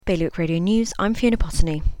Bailiwick Radio News, I'm Fiona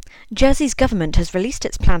Potney. Jersey's government has released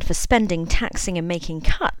its plan for spending, taxing and making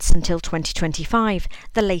cuts until 2025.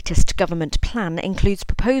 The latest government plan includes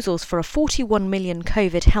proposals for a £41 million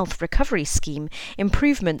COVID health recovery scheme,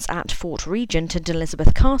 improvements at Fort Regent and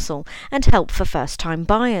Elizabeth Castle, and help for first-time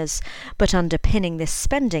buyers. But underpinning this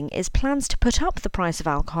spending is plans to put up the price of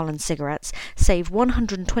alcohol and cigarettes, save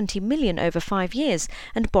 £120 million over 5 years,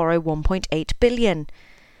 and borrow £1.8 billion.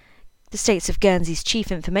 The States of Guernsey's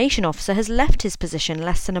Chief Information Officer has left his position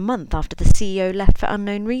less than a month after the CEO left for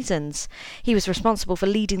unknown reasons. He was responsible for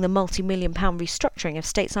leading the multi-million-pound restructuring of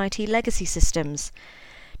State's IT legacy systems.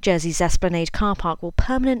 Jersey's Esplanade car park will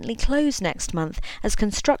permanently close next month as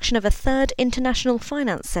construction of a third international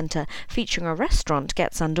finance centre featuring a restaurant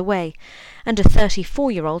gets underway. And a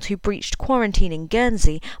 34-year-old who breached quarantine in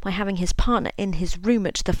Guernsey by having his partner in his room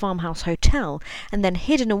at the Farmhouse Hotel and then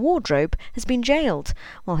hid in a wardrobe has been jailed,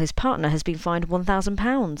 while his partner has been fined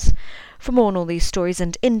 £1,000. For more on all these stories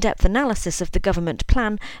and in-depth analysis of the government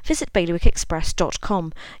plan, visit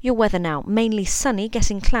bailiwickexpress.com. Your weather now: mainly sunny,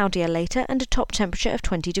 getting cloudier later, and a top temperature of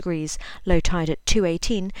 20 degrees. Low tide at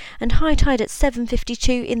 2:18 and high tide at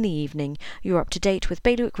 7:52 in the evening. You're up to date with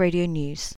Bailiwick Radio News.